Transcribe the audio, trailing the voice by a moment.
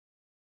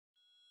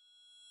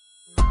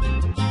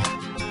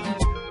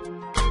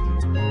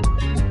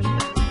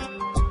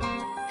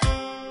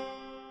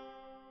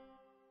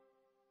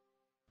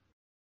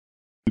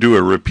Do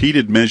a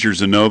repeated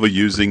measures ANOVA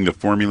using the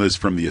formulas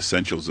from the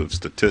Essentials of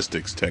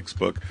Statistics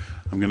textbook.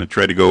 I'm going to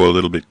try to go a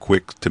little bit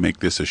quick to make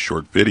this a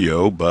short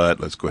video,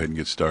 but let's go ahead and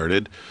get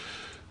started.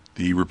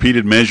 The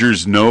repeated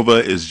measures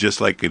ANOVA is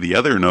just like the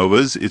other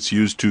ANOVAs. It's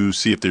used to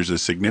see if there's a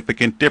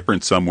significant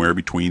difference somewhere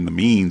between the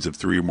means of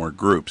three or more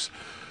groups.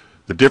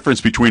 The difference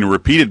between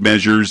repeated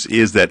measures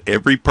is that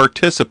every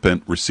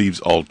participant receives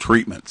all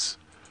treatments.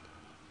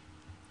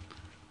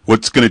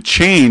 What's going to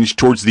change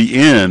towards the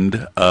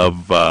end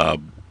of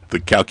the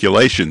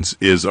calculations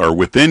is our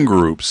within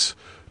groups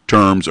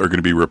terms are going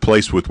to be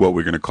replaced with what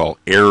we're going to call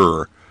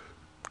error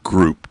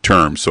group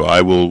terms. So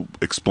I will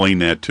explain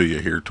that to you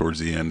here towards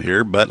the end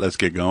here, but let's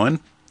get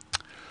going.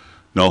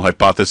 Null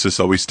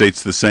hypothesis always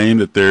states the same,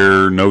 that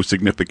there's no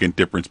significant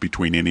difference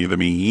between any of the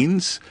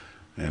means.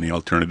 And the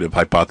alternative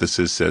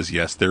hypothesis says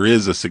yes, there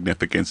is a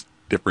significant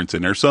difference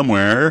in there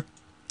somewhere.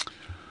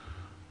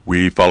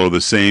 We follow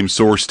the same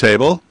source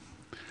table.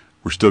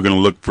 We're still going to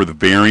look for the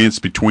variance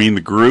between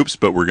the groups,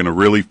 but we're going to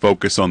really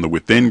focus on the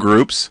within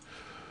groups.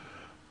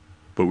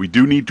 But we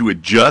do need to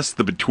adjust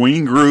the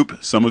between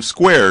group sum of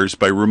squares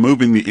by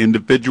removing the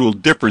individual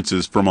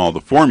differences from all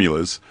the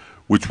formulas,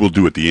 which we'll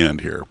do at the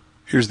end here.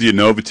 Here's the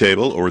ANOVA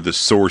table, or the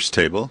source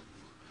table.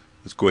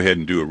 Let's go ahead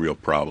and do a real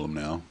problem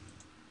now.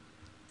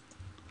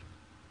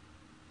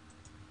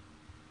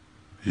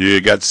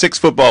 You got 6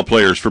 football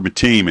players from a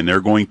team, and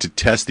they're going to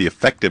test the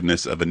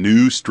effectiveness of a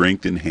new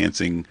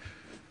strength-enhancing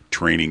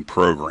training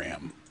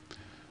program.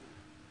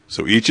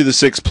 So each of the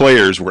 6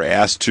 players were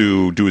asked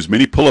to do as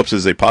many pull-ups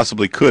as they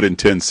possibly could in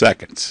 10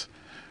 seconds.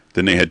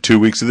 Then they had 2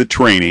 weeks of the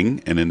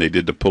training, and then they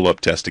did the pull-up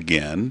test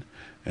again,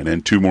 and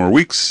then 2 more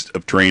weeks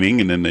of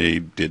training, and then they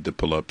did the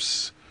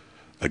pull-ups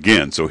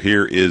again. So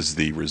here is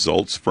the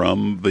results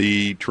from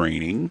the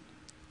training.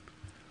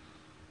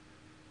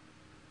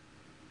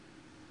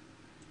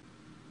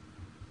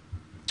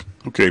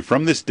 Okay,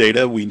 from this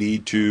data, we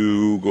need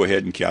to go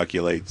ahead and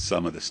calculate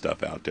some of the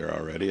stuff out there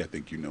already. I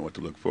think you know what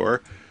to look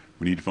for.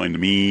 We need to find the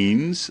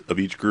means of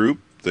each group,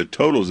 the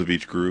totals of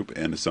each group,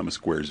 and the sum of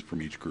squares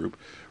from each group.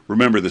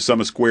 Remember, the sum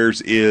of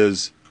squares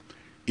is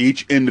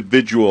each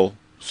individual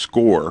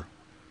score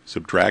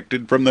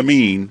subtracted from the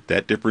mean,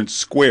 that difference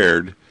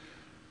squared,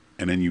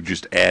 and then you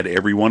just add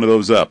every one of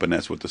those up, and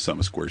that's what the sum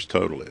of squares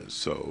total is.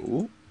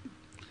 So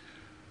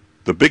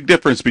the big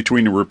difference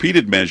between the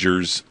repeated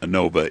measures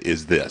ANOVA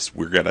is this.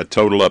 We're going to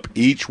total up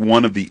each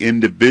one of the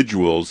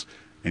individuals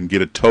and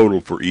get a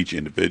total for each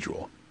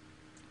individual.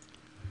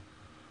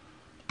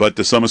 But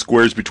the sum of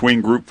squares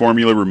between group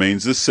formula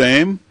remains the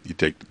same. You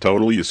take the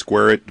total, you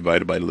square it,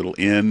 divided by the little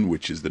n,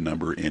 which is the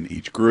number in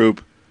each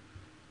group.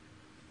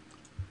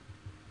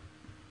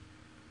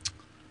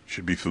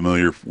 Should be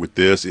familiar with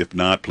this. If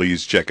not,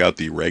 please check out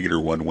the regular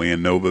one-way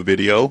ANOVA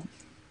video.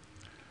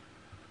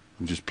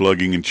 I'm just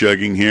plugging and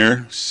chugging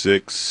here.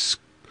 6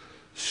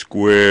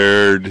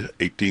 squared,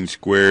 18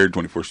 squared,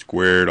 24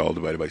 squared, all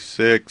divided by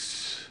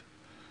 6.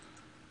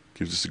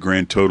 Gives us a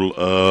grand total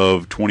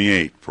of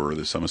 28 for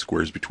the sum of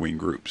squares between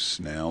groups.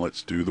 Now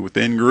let's do the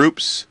within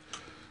groups.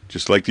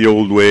 Just like the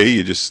old way,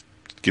 you just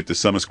get the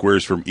sum of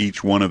squares from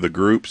each one of the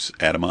groups,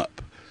 add them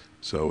up.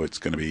 So it's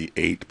going to be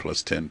 8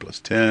 plus 10 plus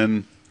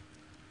 10.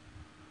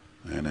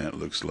 And that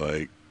looks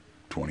like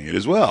 28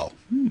 as well.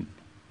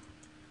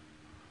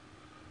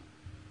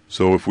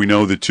 So if we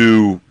know the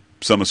two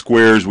sum of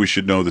squares, we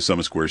should know the sum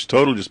of squares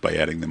total just by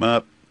adding them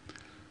up.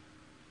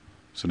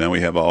 So now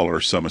we have all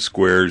our sum of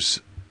squares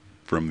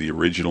from the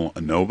original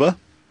ANOVA.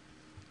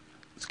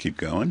 Let's keep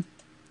going.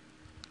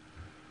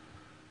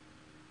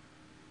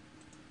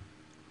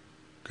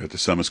 Got the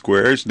sum of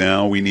squares.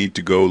 Now we need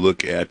to go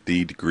look at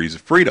the degrees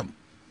of freedom.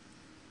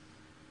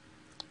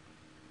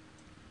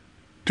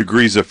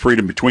 Degrees of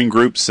freedom between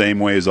groups, same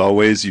way as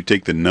always. You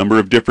take the number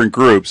of different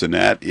groups, and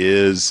that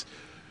is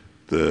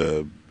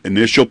the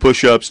initial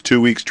push-ups,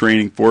 2 weeks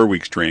training, 4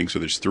 weeks training. So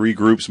there's 3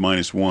 groups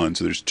minus 1.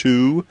 So there's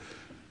 2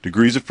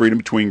 degrees of freedom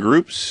between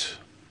groups.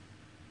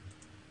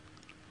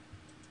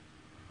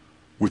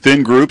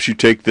 Within groups, you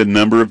take the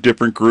number of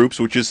different groups,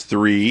 which is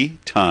 3,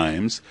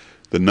 times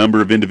the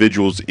number of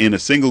individuals in a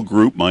single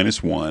group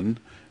minus 1.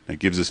 That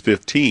gives us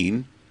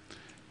 15.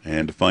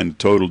 And to find the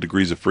total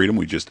degrees of freedom,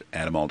 we just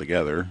add them all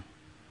together.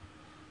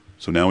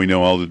 So now we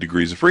know all the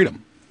degrees of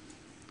freedom.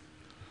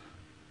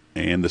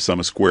 And the sum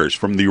of squares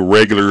from the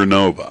regular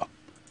ANOVA.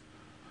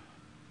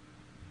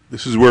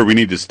 This is where we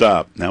need to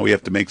stop. Now we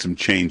have to make some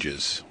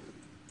changes.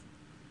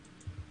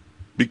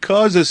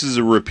 Because this is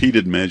a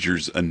repeated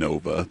measures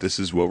ANOVA, this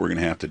is what we're going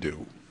to have to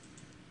do.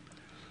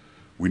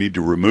 We need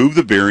to remove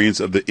the variance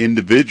of the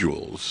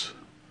individuals.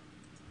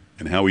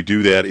 And how we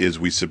do that is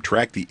we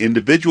subtract the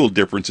individual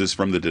differences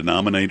from the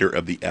denominator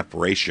of the F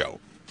ratio.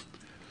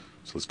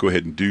 So let's go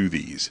ahead and do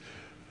these.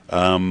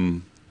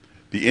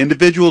 The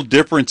individual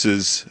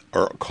differences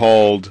are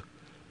called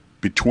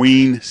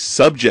between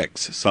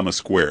subjects sum of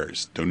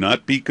squares. Do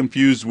not be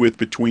confused with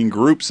between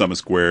group sum of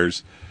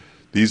squares.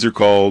 These are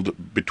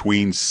called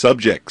between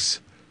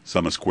subjects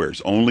sum of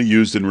squares, only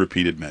used in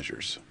repeated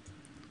measures.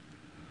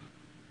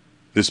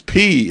 This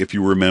P, if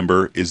you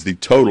remember, is the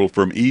total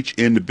from each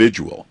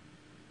individual.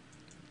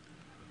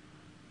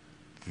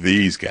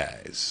 These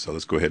guys. So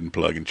let's go ahead and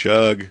plug and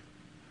chug.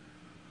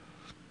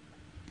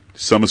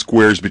 Sum of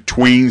squares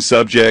between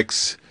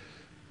subjects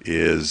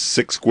is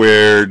 6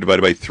 squared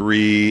divided by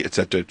 3,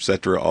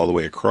 etc., all the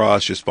way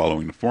across, just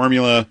following the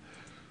formula.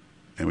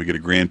 And we get a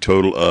grand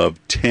total of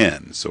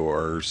 10. So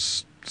our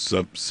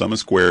sum of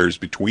squares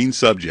between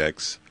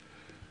subjects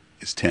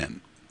is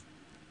 10.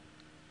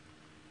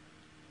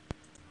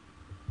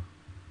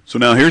 So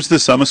now here's the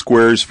sum of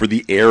squares for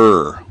the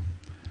error.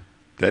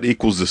 That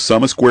equals the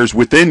sum of squares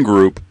within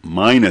group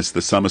minus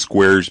the sum of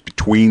squares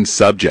between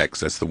subjects.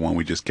 That's the one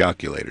we just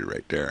calculated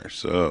right there.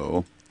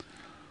 So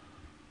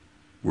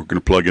we're going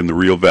to plug in the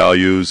real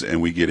values,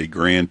 and we get a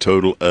grand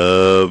total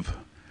of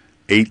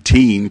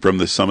 18 from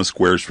the sum of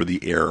squares for the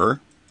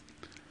error.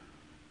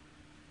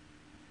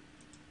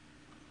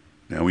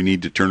 Now we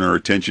need to turn our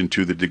attention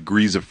to the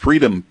degrees of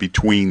freedom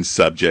between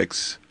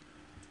subjects.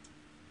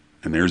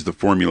 And there's the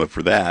formula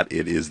for that.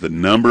 It is the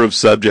number of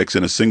subjects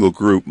in a single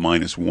group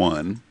minus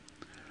 1.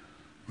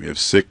 We have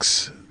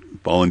 6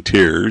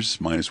 volunteers.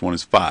 Minus 1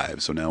 is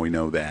 5. So now we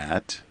know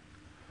that.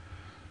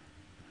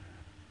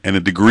 And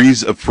the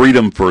degrees of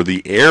freedom for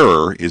the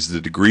error is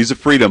the degrees of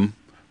freedom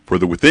for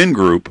the within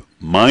group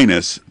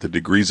minus the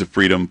degrees of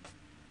freedom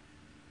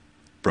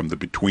from the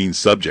between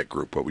subject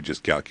group, what we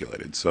just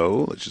calculated.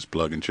 So let's just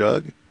plug and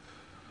chug.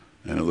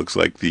 And it looks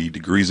like the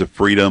degrees of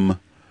freedom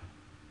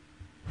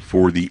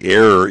for the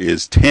error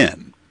is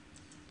 10.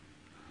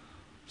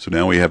 So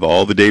now we have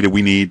all the data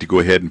we need to go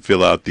ahead and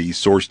fill out the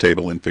source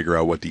table and figure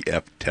out what the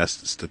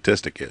F-test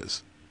statistic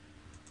is.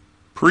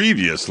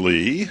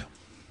 Previously,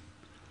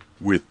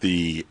 with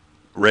the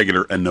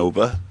regular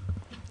ANOVA,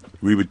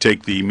 we would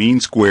take the mean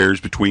squares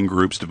between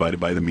groups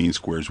divided by the mean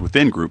squares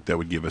within group. That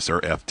would give us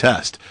our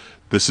F-test.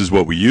 This is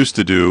what we used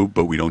to do,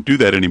 but we don't do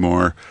that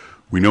anymore.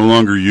 We no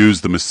longer use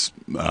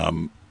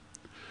the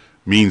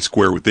mean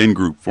square within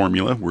group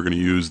formula. We're going to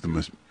use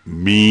the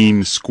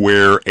mean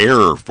square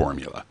error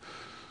formula.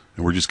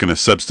 And we're just going to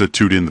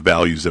substitute in the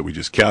values that we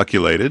just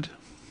calculated.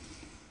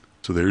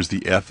 So there's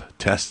the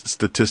F-test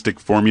statistic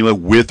formula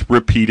with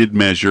repeated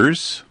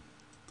measures.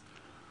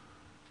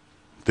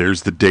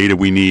 There's the data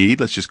we need.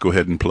 Let's just go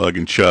ahead and plug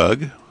and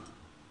chug.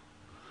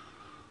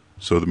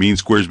 So the mean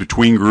squares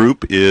between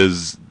group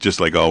is, just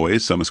like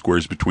always, sum of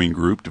squares between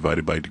group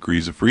divided by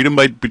degrees of freedom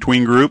by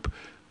between group.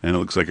 And it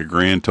looks like a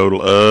grand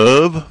total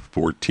of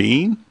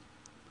 14.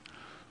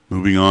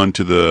 Moving on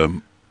to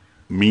the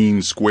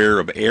mean square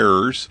of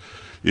errors.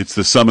 It's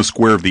the sum of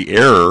square of the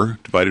error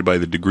divided by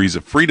the degrees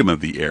of freedom of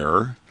the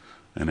error.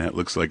 And that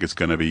looks like it's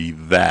going to be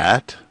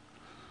that.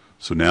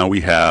 So now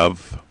we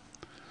have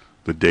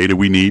the data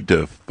we need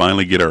to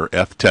finally get our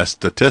F-test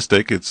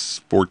statistic. It's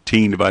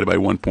 14 divided by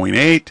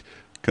 1.8.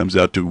 Comes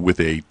out to with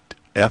a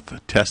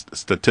F-test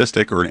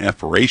statistic, or an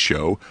F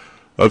ratio,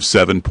 of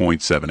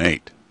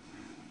 7.78.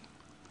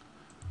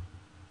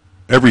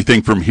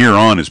 Everything from here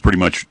on is pretty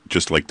much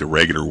just like the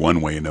regular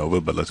one-way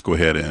ANOVA, but let's go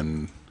ahead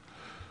and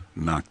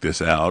knock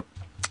this out.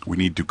 We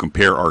need to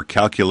compare our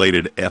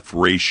calculated F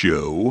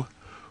ratio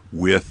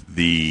with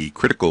the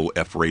critical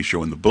F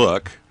ratio in the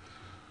book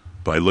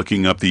by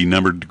looking up the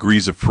number of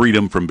degrees of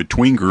freedom from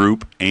between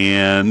group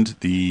and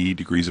the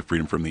degrees of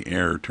freedom from the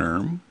error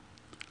term.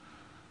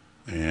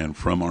 And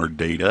from our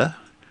data,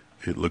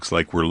 it looks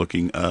like we're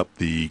looking up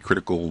the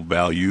critical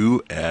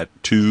value at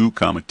 2,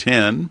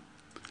 10.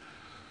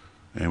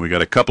 And we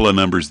got a couple of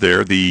numbers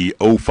there. The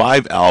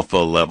O5 alpha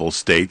level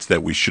states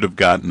that we should have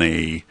gotten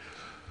a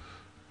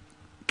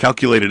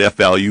calculated F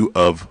value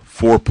of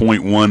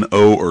 4.10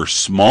 or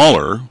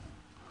smaller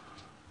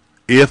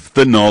if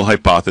the null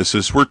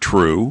hypothesis were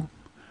true,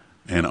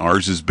 and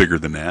ours is bigger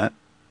than that.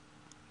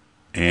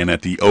 And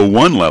at the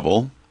O1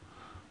 level,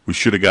 we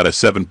should have got a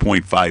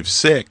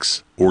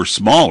 7.56 or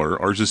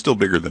smaller. Ours is still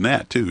bigger than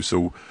that, too.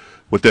 So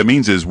what that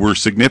means is we're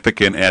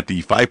significant at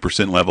the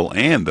 5% level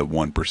and the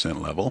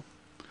 1% level.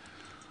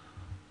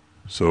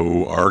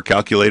 So our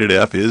calculated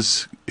F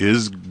is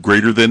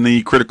greater than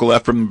the critical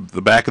F from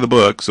the back of the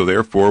book, so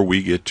therefore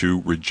we get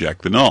to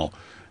reject the null.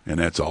 And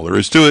that's all there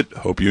is to it.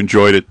 Hope you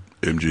enjoyed it.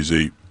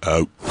 MGZ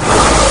out.